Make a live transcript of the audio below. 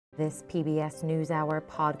This PBS NewsHour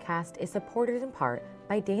podcast is supported in part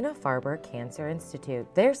by Dana-Farber Cancer Institute.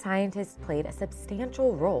 Their scientists played a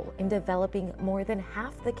substantial role in developing more than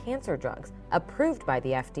half the cancer drugs approved by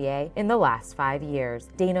the FDA in the last 5 years.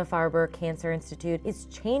 Dana-Farber Cancer Institute is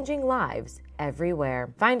changing lives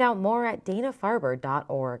everywhere. Find out more at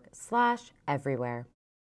danafarber.org/everywhere.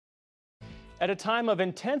 At a time of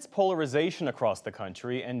intense polarization across the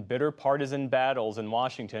country and bitter partisan battles in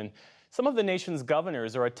Washington, some of the nation's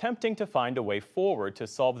governors are attempting to find a way forward to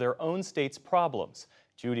solve their own state's problems.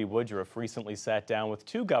 Judy Woodruff recently sat down with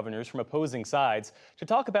two governors from opposing sides to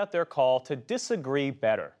talk about their call to disagree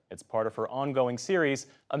better. It's part of her ongoing series,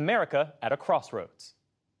 America at a Crossroads.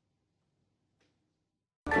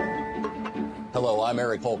 Hello, I'm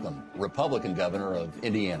Eric Holcomb, Republican governor of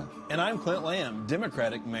Indiana. And I'm Clint Lamb,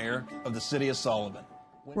 Democratic mayor of the city of Sullivan.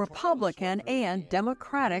 Republican and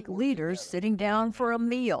Democratic leaders sitting down for a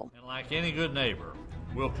meal. And like any good neighbor,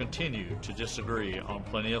 we'll continue to disagree on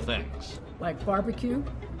plenty of things. Like barbecue,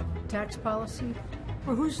 tax policy,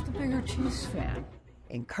 or who's the bigger Chiefs fan?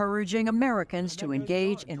 Encouraging Americans to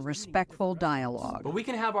engage in respectful dialogue. But we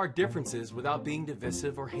can have our differences without being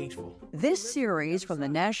divisive or hateful. This series from the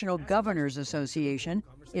National Governors Association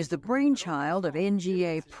is the brainchild of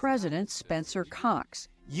NGA President Spencer Cox.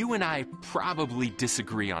 You and I probably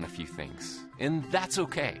disagree on a few things, and that's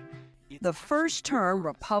okay. The first-term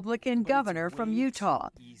Republican governor from Utah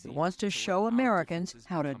who wants to show Americans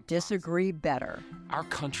how to disagree better. Our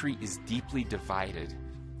country is deeply divided,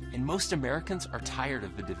 and most Americans are tired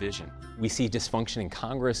of the division. We see dysfunction in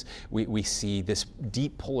Congress. We see this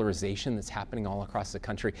deep polarization that's happening all across the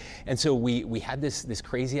country. And so we had this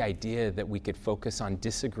crazy idea that we could focus on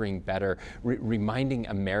disagreeing better, reminding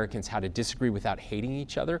Americans how to disagree without hating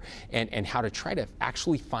each other, and how to try to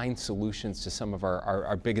actually find solutions to some of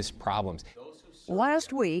our biggest problems.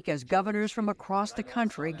 Last week, as governors from across the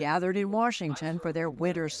country gathered in Washington for their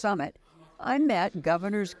winter summit, I met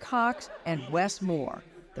Governors Cox and Wes Moore,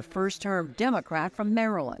 the first-term Democrat from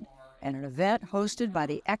Maryland, at an event hosted by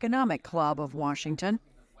the Economic Club of Washington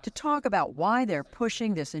to talk about why they're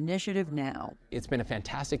pushing this initiative now. It's been a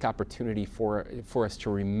fantastic opportunity for us to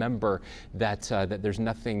remember that there's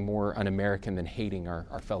nothing more un-American than hating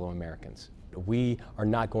our fellow Americans. We are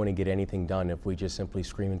not going to get anything done if we just simply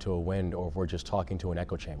scream into a wind or if we're just talking to an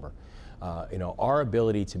echo chamber. Our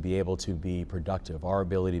ability to be able to be productive, our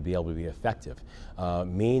ability to be able to be effective,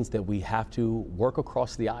 means that we have to work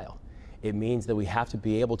across the aisle. It means that we have to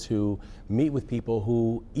be able to meet with people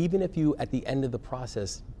who, even if you at the end of the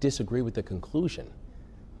process disagree with the conclusion,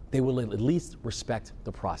 they will at least respect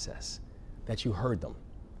the process, that you heard them,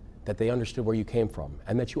 that they understood where you came from,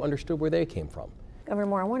 and that you understood where they came from. Governor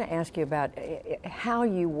Moore, I want to ask you about how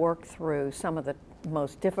you work through some of the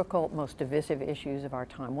most difficult, most divisive issues of our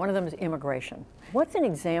time. One of them is immigration. What's an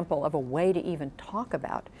example of a way to even talk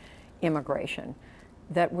about immigration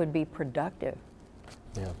that would be productive?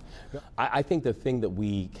 Yeah, I think the thing that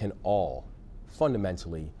we can all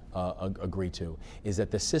fundamentally agree to is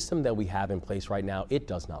that the system that we have in place right now, it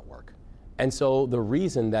does not work. And so the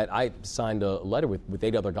reason that I signed a letter with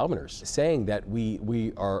 8 other governors saying that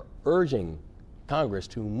we are urging Congress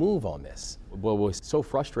to move on this. What was so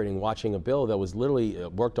frustrating watching a bill that was literally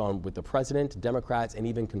worked on with the president, Democrats, and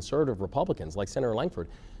even conservative Republicans like Senator Langford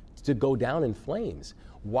to go down in flames.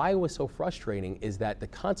 Why it was so frustrating is that the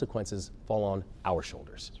consequences fall on our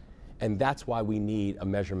shoulders. And that's why we need a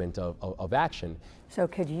measurement of action. So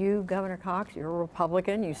could you, Governor Cox, you're a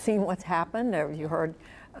Republican, you've seen what's happened, you heard,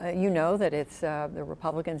 you know that it's the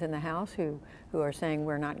Republicans in the House who are saying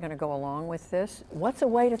we're not going to go along with this. What's a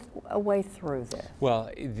way through this? Well,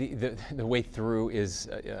 the way through is,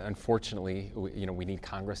 unfortunately, we need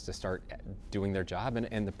Congress to start doing their job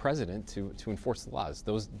and the president to enforce the laws.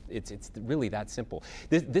 It's really that simple.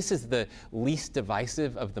 This is the least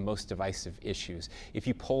divisive of the most divisive issues. If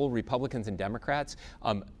you poll Republicans and Democrats,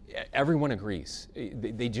 everyone agrees.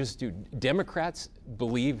 They just do. Democrats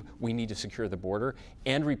believe we need to secure the border,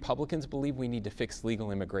 and Republicans believe we need to fix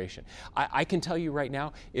legal immigration. I can tell you right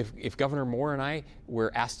now, if Governor Moore and I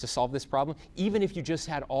were asked to solve this problem, even if you just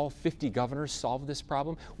had all 50 governors solve this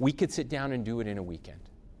problem, we could sit down and do it in a weekend.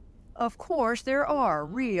 Of course, there are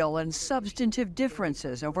real and substantive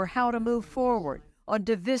differences over how to move forward on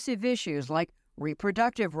divisive issues like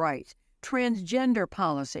reproductive rights, transgender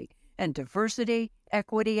policy, and diversity,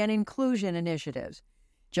 equity, and inclusion initiatives.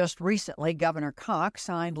 Just recently, Governor Cox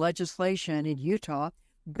signed legislation in Utah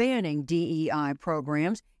banning DEI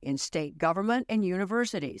programs in state government and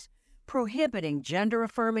universities, prohibiting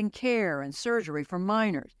gender-affirming care and surgery for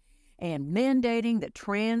minors, and mandating that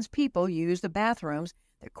trans people use the bathrooms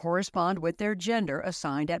that correspond with their gender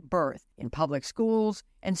assigned at birth in public schools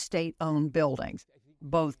and state-owned buildings.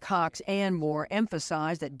 Both Cox and Moore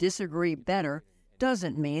emphasize that disagree better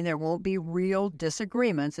doesn't mean there won't be real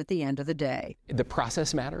disagreements at the end of the day. The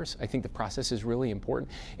process matters. I think the process is really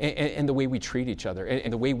important, and the way we treat each other.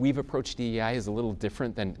 And the way we've approached DEI is a little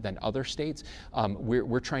different than other states.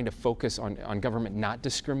 We're trying to focus on government not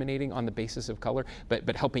discriminating on the basis of color,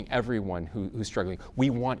 but helping everyone who's struggling.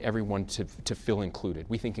 We want everyone to feel included.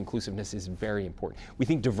 We think inclusiveness is very important. We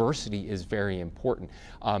think diversity is very important.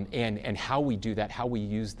 And how we do that, how we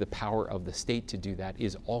use the power of the state to do that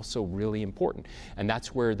is also really important. And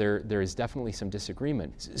that's where there is definitely some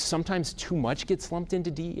disagreement. Sometimes too much gets lumped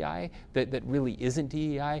into DEI that really isn't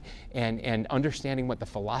DEI, and understanding what the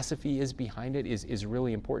philosophy is behind it is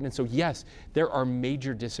really important. And so yes, there are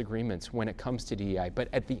major disagreements when it comes to DEI, but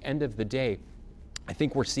at the end of the day, I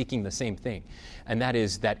think we're seeking the same thing, and that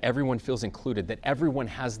is that everyone feels included, that everyone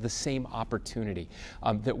has the same opportunity,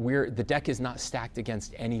 that the deck is not stacked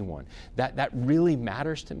against anyone. That really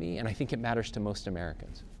matters to me, and I think it matters to most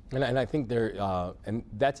Americans. And I think and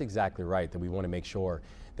that's exactly right, that we want to make sure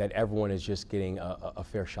that everyone is just getting a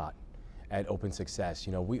fair shot at open success.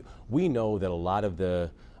 You know, we know that a lot of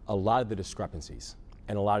the discrepancies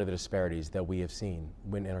and a lot of the disparities that we have seen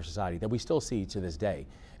in our society, that we still see to this day,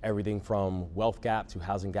 everything from wealth gap to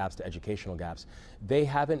housing gaps to educational gaps, they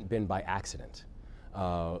haven't been by accident.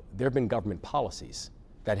 There have been government policies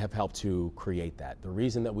that have helped to create that. The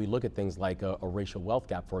reason that we look at things like a racial wealth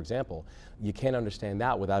gap, for example, you can't understand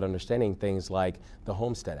that without understanding things like the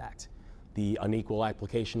Homestead Act, the unequal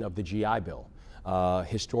application of the GI Bill,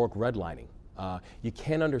 historic redlining. You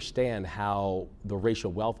can't understand how the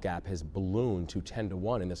racial wealth gap has ballooned to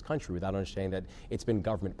 10-to-1 in this country without understanding that it's been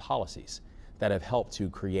government policies that have helped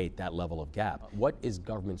to create that level of gap. What is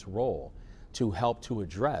government's role to help to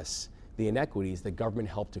address the inequities that government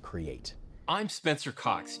helped to create? I'm Spencer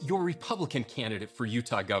Cox, your Republican candidate for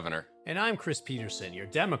Utah governor. And I'm Chris Peterson, your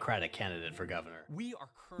Democratic candidate for governor.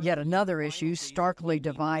 Yet another issue starkly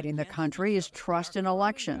dividing the country is trust in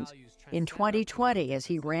elections. In 2020, as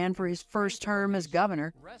he ran for his first term as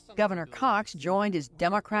governor, Governor Cox joined his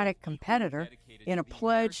Democratic competitor in a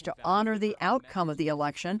pledge to honor the outcome of the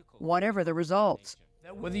election, whatever the results.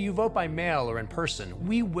 Whether you vote by mail or in person,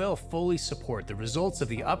 we will fully support the results of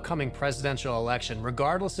the upcoming presidential election,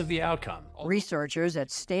 regardless of the outcome. Researchers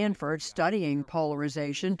at Stanford studying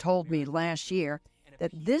polarization told me last year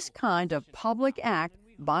that this kind of public act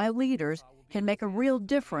by leaders can make a real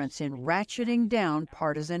difference in ratcheting down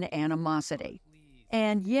partisan animosity.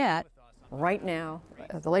 And yet, right now,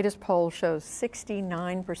 the latest poll shows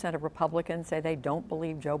 69% of Republicans say they don't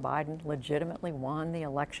believe Joe Biden legitimately won the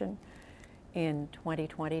election in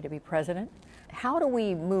 2020 to be president. How do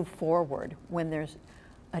we move forward when there's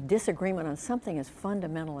a disagreement on something as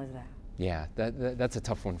fundamental as that? Yeah, that's a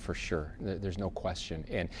tough one for sure. There's no question.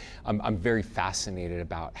 And I'm very fascinated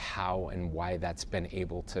about how and why that's been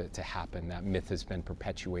able to happen. That myth has been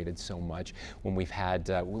perpetuated so much when we've had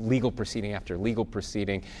legal proceeding after legal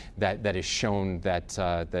proceeding that has shown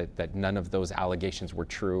that none of those allegations were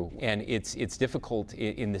true. And it's difficult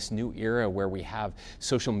in this new era where we have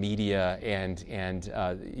social media and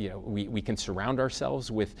you know, we can surround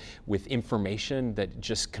ourselves with information that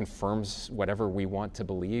just confirms whatever we want to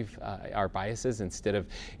believe. Our biases instead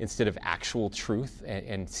of actual truth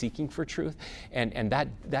and seeking for truth, and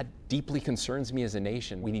that deeply concerns me as a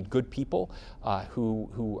nation. We need good people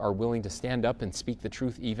who are willing to stand up and speak the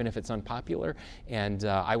truth even if it's unpopular, and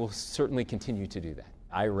I will certainly continue to do that.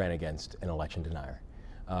 I ran against an election denier,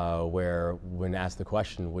 where when asked the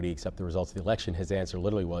question, would he accept the results of the election, his answer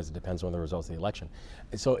literally was, it depends on the results of the election.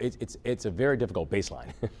 So it's a very difficult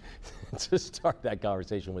baseline to start that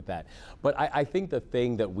conversation with that. But I think the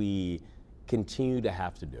thing that we continue to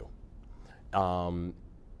have to do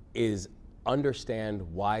is understand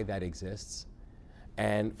why that exists.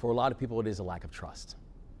 And for a lot of people, it is a lack of trust.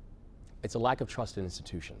 It's a lack of trust in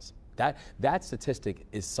institutions. That statistic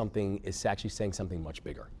is actually saying something much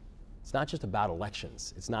bigger. It's not just about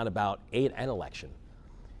elections. It's not about an election.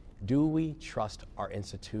 Do we trust our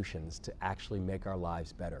institutions to actually make our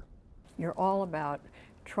lives better? You're all about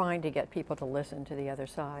trying to get people to listen to the other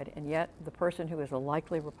side, and yet the person who is a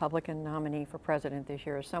likely Republican nominee for president this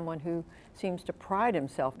year is someone who seems to pride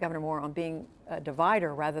himself, Governor Moore, on being a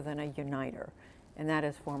divider rather than a uniter, and that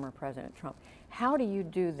is former President Trump. How do you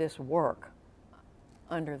do this work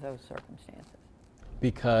under those circumstances?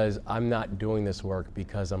 Because I'm not doing this work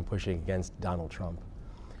because I'm pushing against Donald Trump.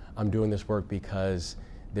 I'm doing this work because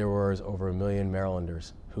there was over 1 million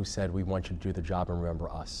Marylanders who said, we want you to do the job and remember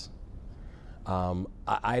us.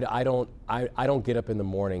 I don't get up in the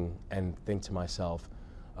morning and think to myself,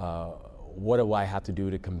 what do I have to do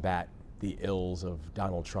to combat the ills of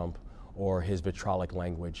Donald Trump or his vitriolic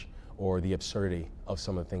language or the absurdity of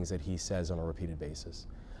some of the things that he says on a repeated basis.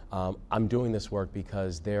 I'm doing this work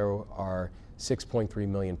because there are 6.3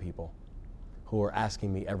 million people who are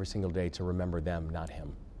asking me every single day to remember them, not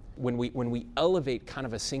him. When we elevate kind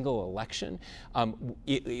of a single election,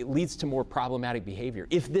 it leads to more problematic behavior.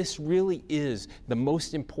 If this really is the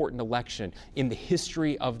most important election in the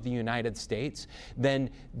history of the United States, then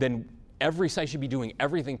every side should be doing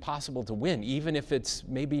everything possible to win, even if it's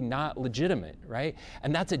maybe not legitimate, right?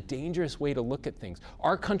 And that's a dangerous way to look at things.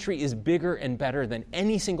 Our country is bigger and better than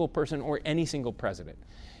any single person or any single president.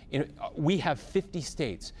 We have 50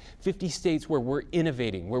 states where we're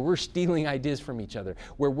innovating, where we're stealing ideas from each other,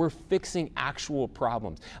 where we're fixing actual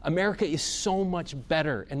problems. America is so much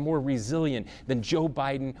better and more resilient than Joe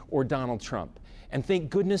Biden or Donald Trump. And thank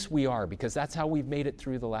goodness we are, because that's how we've made it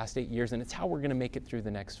through the last 8 years, and it's how we're going to make it through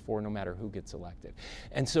the next 4, no matter who gets elected.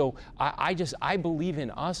 And so I believe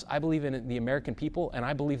in us, I believe in the American people, and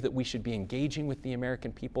I believe that we should be engaging with the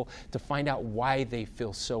American people to find out why they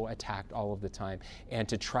feel so attacked all of the time and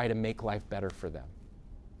to try to make life better for them.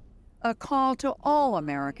 A call to all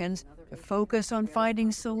Americans to focus on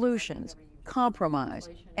finding solutions, compromise,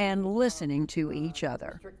 and listening to each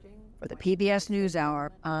other. For the PBS NewsHour,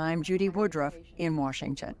 I'm Judy Woodruff in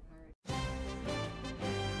Washington.